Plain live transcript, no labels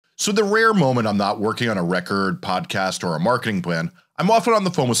So the rare moment I'm not working on a record, podcast, or a marketing plan, I'm often on the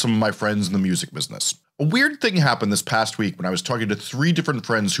phone with some of my friends in the music business. A weird thing happened this past week when I was talking to 3 different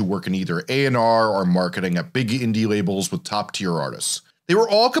friends who work in either A&R or marketing at big indie labels with top tier artists. They were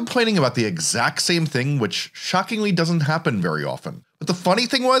all complaining about the exact same thing, which shockingly doesn't happen very often. But the funny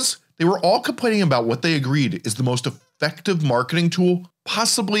thing was, they were all complaining about what they agreed is the most effective marketing tool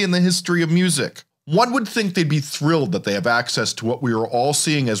possibly in the history of music. One would think they'd be thrilled that they have access to what we are all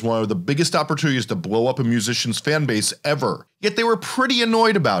seeing as one of the biggest opportunities to blow up a musician's fan base ever, yet they were pretty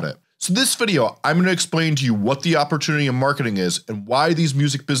annoyed about it. So this video, I'm going to explain to you what the opportunity in marketing is and why these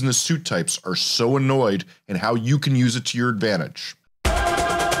music business suit types are so annoyed and how you can use it to your advantage.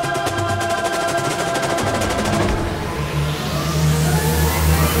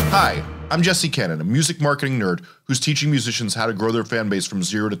 Hi, I'm Jesse Cannon, a music marketing nerd who's teaching musicians how to grow their fan base from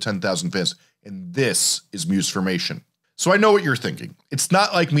 0 to 10,000 fans, and this is Musformation. So I know what you're thinking. It's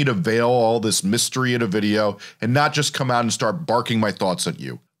not like me to veil all this mystery in a video and not just come out and start barking my thoughts at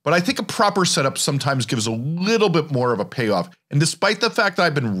you. But I think a proper setup sometimes gives a little bit more of a payoff, and despite the fact that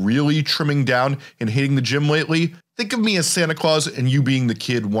I've been really trimming down and hitting the gym lately, think of me as Santa Claus and you being the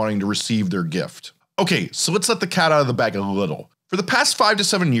kid wanting to receive their gift. Okay, so let's let the cat out of the bag a little. For the past 5 to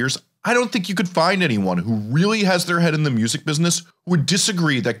 7 years, I don't think you could find anyone who really has their head in the music business who would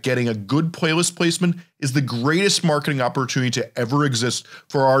disagree that getting a good playlist placement is the greatest marketing opportunity to ever exist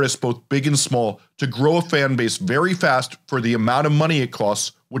for artists both big and small to grow a fan base very fast for the amount of money it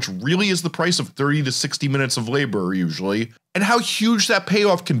costs, which really is the price of 30 to 60 minutes of labor usually, and how huge that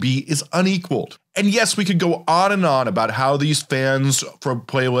payoff can be is unequaled. And yes, we could go on and on about how these fans from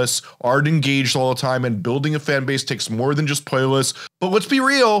playlists aren't engaged all the time and building a fan base takes more than just playlists, but let's be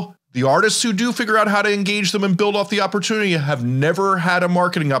real. The artists who do figure out how to engage them and build off the opportunity have never had a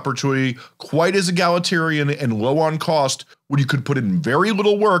marketing opportunity quite as egalitarian and low on cost when you could put in very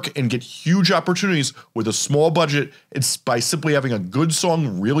little work and get huge opportunities with a small budget. It's by simply having a good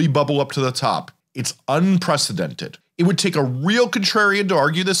song really bubble up to the top. It's unprecedented. It would take a real contrarian to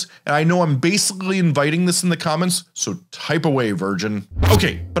argue this, and I know I'm basically inviting this in the comments, so type away, virgin.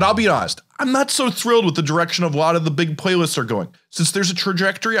 Okay, but I'll be honest, I'm not so thrilled with the direction of a lot of the big playlists are going, since there's a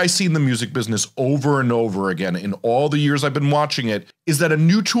trajectory I see in the music business over and over again in all the years I've been watching it, is that a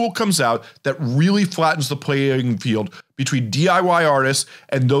new tool comes out that really flattens the playing field between DIY artists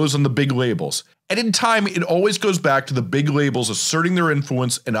and those on the big labels. And in time, it always goes back to the big labels asserting their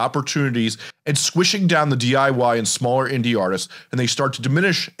influence and opportunities and squishing down the DIY and smaller indie artists, and they start to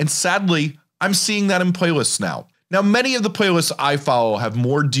diminish, and sadly, I'm seeing that in playlists now. Now, many of the playlists I follow have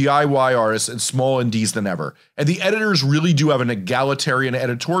more DIY artists and small indies than ever, and the editors really do have an egalitarian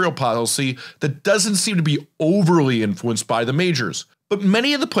editorial policy that doesn't seem to be overly influenced by the majors. But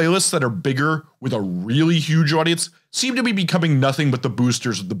many of the playlists that are bigger with a really huge audience seem to be becoming nothing but the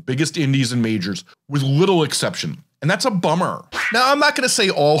boosters of the biggest indies and majors, with little exception. And that's a bummer. Now, I'm not going to say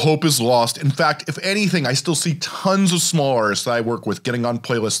all hope is lost. In fact, if anything, I still see tons of small artists that I work with getting on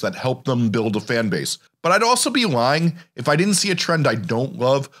playlists that help them build a fan base. But I'd also be lying if I didn't see a trend I don't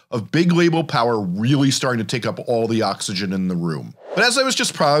love of big label power really starting to take up all the oxygen in the room. But as I was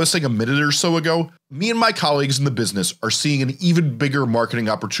just promising a minute or so ago, me and my colleagues in the business are seeing an even bigger marketing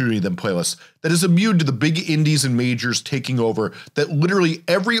opportunity than playlists that is immune to the big indies and majors taking over, that literally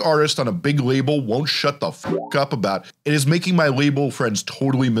every artist on a big label won't shut the fuck up about. It is making my label friends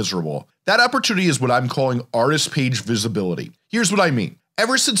totally miserable. That opportunity is what I'm calling artist page visibility. Here's what I mean.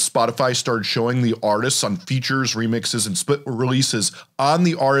 Ever since Spotify started showing the artists on features, remixes, and split releases on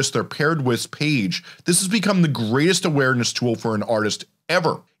the artist they're paired with page, this has become the greatest awareness tool for an artist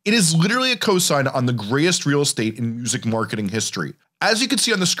ever. It is literally a cosign on the greatest real estate in music marketing history. As you can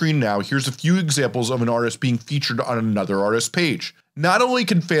see on the screen now, here's a few examples of an artist being featured on another artist's page. Not only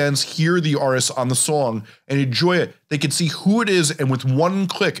can fans hear the artist on the song and enjoy it, they can see who it is and with one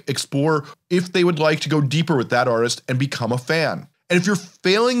click explore if they would like to go deeper with that artist and become a fan. And if you're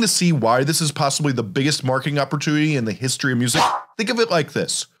failing to see why this is possibly the biggest marketing opportunity in the history of music, think of it like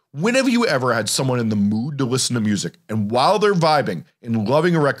this. When have you ever had someone in the mood to listen to music, and while they're vibing and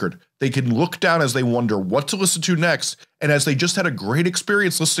loving a record, they can look down as they wonder what to listen to next, and as they just had a great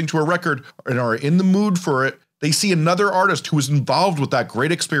experience listening to a record and are in the mood for it, they see another artist who is involved with that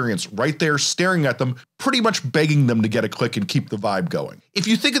great experience right there staring at them, pretty much begging them to get a click and keep the vibe going. If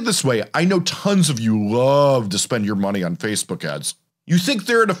you think it this way, I know tons of you love to spend your money on Facebook ads. You think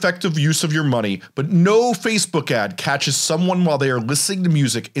they're an effective use of your money, but no Facebook ad catches someone while they are listening to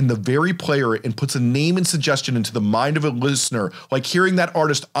music in the very player and puts a name and suggestion into the mind of a listener, like hearing that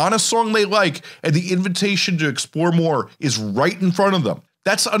artist on a song they like and the invitation to explore more is right in front of them.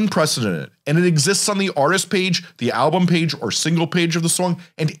 That's unprecedented, and it exists on the artist page, the album page, or single page of the song,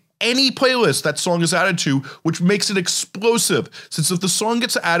 and any playlist that song is added to, which makes it explosive, since if the song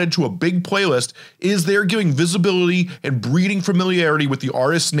gets added to a big playlist, it is there giving visibility and breeding familiarity with the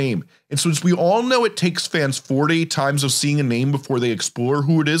artist's name. And since we all know it takes fans 4 to 8 times of seeing a name before they explore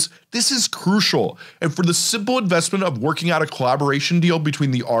who it is, this is crucial. And for the simple investment of working out a collaboration deal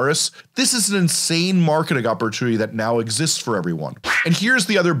between the artists, this is an insane marketing opportunity that now exists for everyone. And here's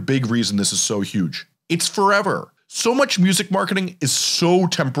the other big reason this is so huge. It's forever. So much music marketing is so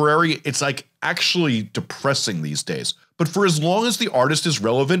temporary, it's like actually depressing these days. But for as long as the artist is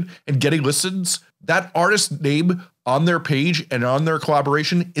relevant and getting listens, that artist's name on their page and on their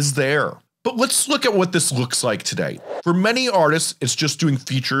collaboration is there. But let's look at what this looks like today. For many artists, it's just doing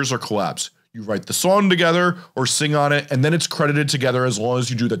features or collabs. You write the song together or sing on it, and then it's credited together as long as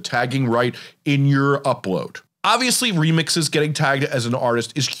you do the tagging right in your upload. Obviously, remixes getting tagged as an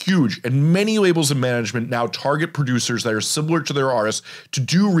artist is huge, and many labels and management now target producers that are similar to their artists to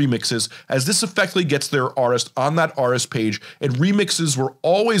do remixes, as this effectively gets their artist on that artist page, and remixes were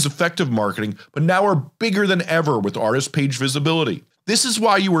always effective marketing, but now are bigger than ever with artist page visibility. This is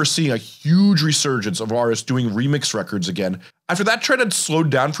why you are seeing a huge resurgence of artists doing remix records again. After that trend had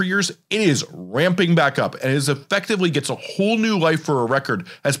slowed down for years, it is ramping back up and it effectively gets a whole new life for a record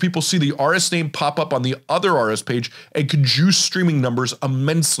as people see the artist name pop up on the other artist page and can juice streaming numbers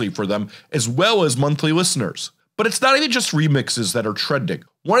immensely for them as well as monthly listeners. But it's not even just remixes that are trending.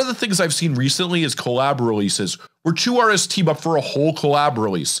 One of the things I've seen recently is collab releases, where 2 artists team up for a whole collab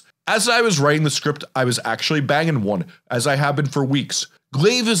release. As I was writing the script, I was actually banging one, as I have been for weeks.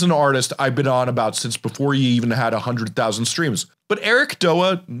 Glaive is an artist I've been on about since before he even had 100,000 streams, but Eric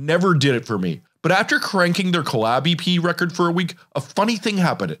Doa never did it for me. But after cranking their collab EP record for a week, a funny thing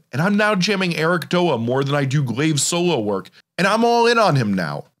happened, and I'm now jamming Eric Doa more than I do Glaive's solo work, and I'm all in on him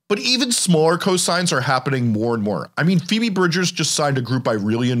now. But even smaller cosigns are happening more and more. I mean, Phoebe Bridgers just signed a group I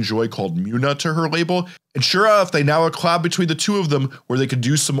really enjoy called Muna to her label, and sure enough, they now have a collab between the two of them where they could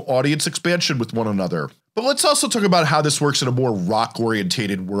do some audience expansion with one another. But let's also talk about how this works in a more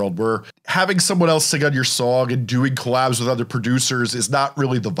rock-orientated world where having someone else sing on your song and doing collabs with other producers is not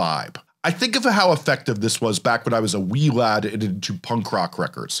really the vibe. I think of how effective this was back when I was a wee lad and into punk rock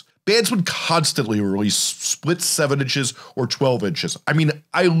records. Bands would constantly release split 7 inches or 12 inches. I mean,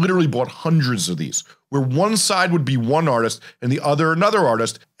 I literally bought hundreds of these, where one side would be one artist and the other another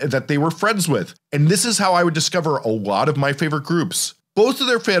artist that they were friends with. And this is how I would discover a lot of my favorite groups. Both of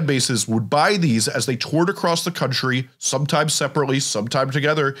their fan bases would buy these as they toured across the country, sometimes separately, sometimes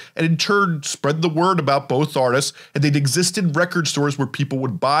together, and in turn spread the word about both artists, and they'd exist in record stores where people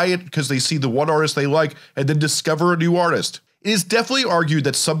would buy it because they see the one artist they like and then discover a new artist. It is definitely argued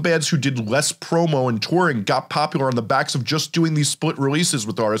that some bands who did less promo and touring got popular on the backs of just doing these split releases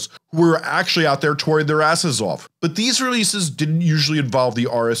with artists who were actually out there touring their asses off. But these releases didn't usually involve the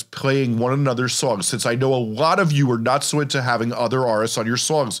artists playing one another's songs, since I know a lot of you are not so into having other artists on your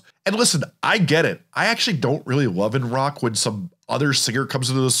songs. And listen, I get it. I actually don't really love in rock when some other singer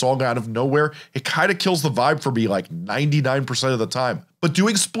comes into the song out of nowhere. It kind of kills the vibe for me like 99% of the time. But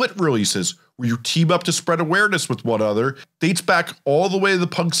doing split releases, where you team up to spread awareness with one another, dates back all the way to the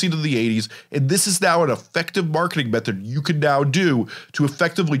punk scene of the 80s, and this is now an effective marketing method you can now do to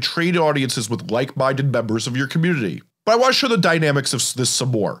effectively trade audiences with like-minded members of your community. But I want to show the dynamics of this some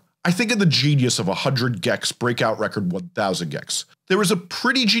more. I think in the genius of 100 gecs breakout record 1000 gecs. There was a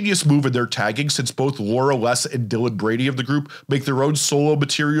pretty genius move in their tagging, since both Laura Les and Dylan Brady of the group make their own solo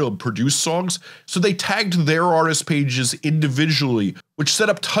material and produce songs, so they tagged their artist pages individually, which set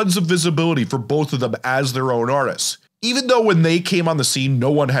up tons of visibility for both of them as their own artists. Even though when they came on the scene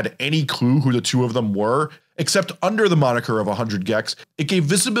no one had any clue who the two of them were, except under the moniker of 100 gecs, it gave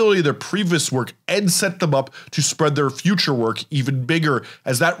visibility to their previous work and set them up to spread their future work even bigger,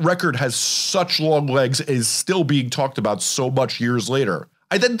 as that record has such long legs and is still being talked about so much years later.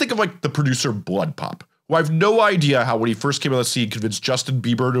 I then think of like the producer Blood Pop, who I have no idea how when he first came on the scene convinced Justin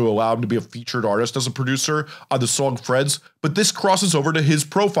Bieber to allow him to be a featured artist as a producer on the song Friends, but this crosses over to his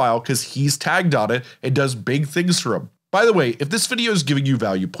profile because he's tagged on it and does big things for him. By the way, if this video is giving you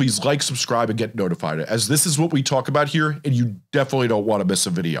value, please like, subscribe, and get notified, as this is what we talk about here, and you definitely don't want to miss a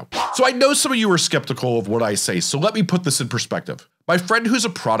video. So I know some of you are skeptical of what I say, so let me put this in perspective. My friend who's a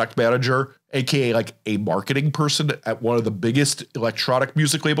product manager, aka like a marketing person at one of the biggest electronic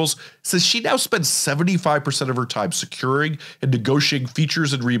music labels, says she now spends 75% of her time securing and negotiating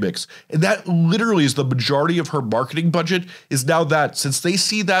features and remix, and that literally is the majority of her marketing budget is now that, since they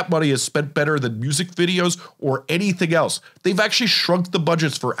see that money is spent better than music videos or anything else. They've actually shrunk the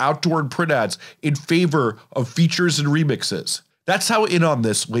budgets for outdoor and print ads in favor of features and remixes. That's how in on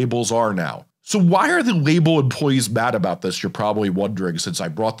this labels are now. So why are the label employees mad about this, you're probably wondering, since I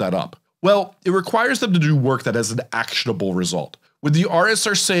brought that up. Well, it requires them to do work that has an actionable result. When the artists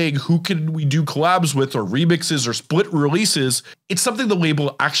are saying who can we do collabs with or remixes or split releases, it's something the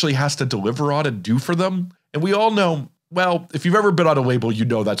label actually has to deliver on and do for them. And we all know, well, if you've ever been on a label, you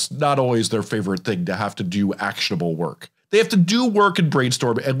know that's not always their favorite thing to have to do actionable work. They have to do work and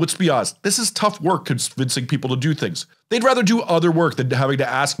brainstorm, and let's be honest, this is tough work convincing people to do things. They'd rather do other work than having to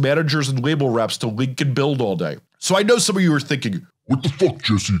ask managers and label reps to link and build all day. So I know some of you are thinking, what the fuck,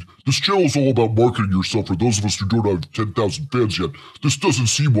 Jesse? This channel is all about marketing yourself for those of us who don't have 10,000 fans yet. This doesn't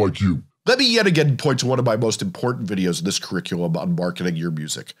seem like you. Let me yet again point to one of my most important videos in this curriculum on marketing your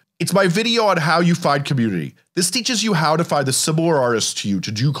music. It's my video on how you find community. This teaches you how to find the similar artists to you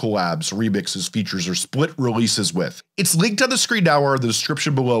to do collabs, remixes, features, or split releases with. It's linked on the screen now or in the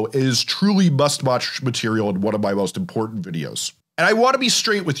description below. It is truly must-watch material and one of my most important videos. And I want to be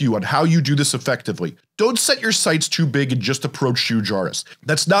straight with you on how you do this effectively. Don't set your sights too big and just approach huge artists.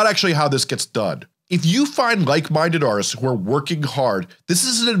 That's not actually how this gets done. If you find like-minded artists who are working hard, this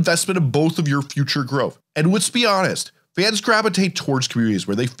is an investment in both of your future growth. And let's be honest, fans gravitate towards communities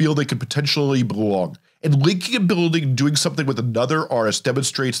where they feel they could potentially belong. And linking and building and doing something with another artist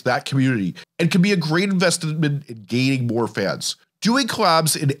demonstrates that community and can be a great investment in gaining more fans. Doing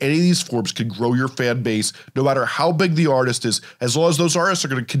collabs in any of these forms can grow your fan base no matter how big the artist is, as long as those artists are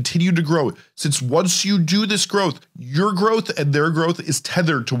going to continue to grow, since once you do this growth, your growth and their growth is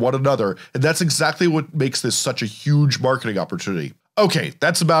tethered to one another, and that's exactly what makes this such a huge marketing opportunity. Okay,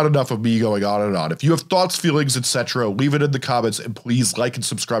 that's about enough of me going on and on. If you have thoughts, feelings, etc., leave it in the comments, and please like and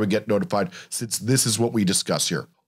subscribe and get notified, since this is what we discuss here.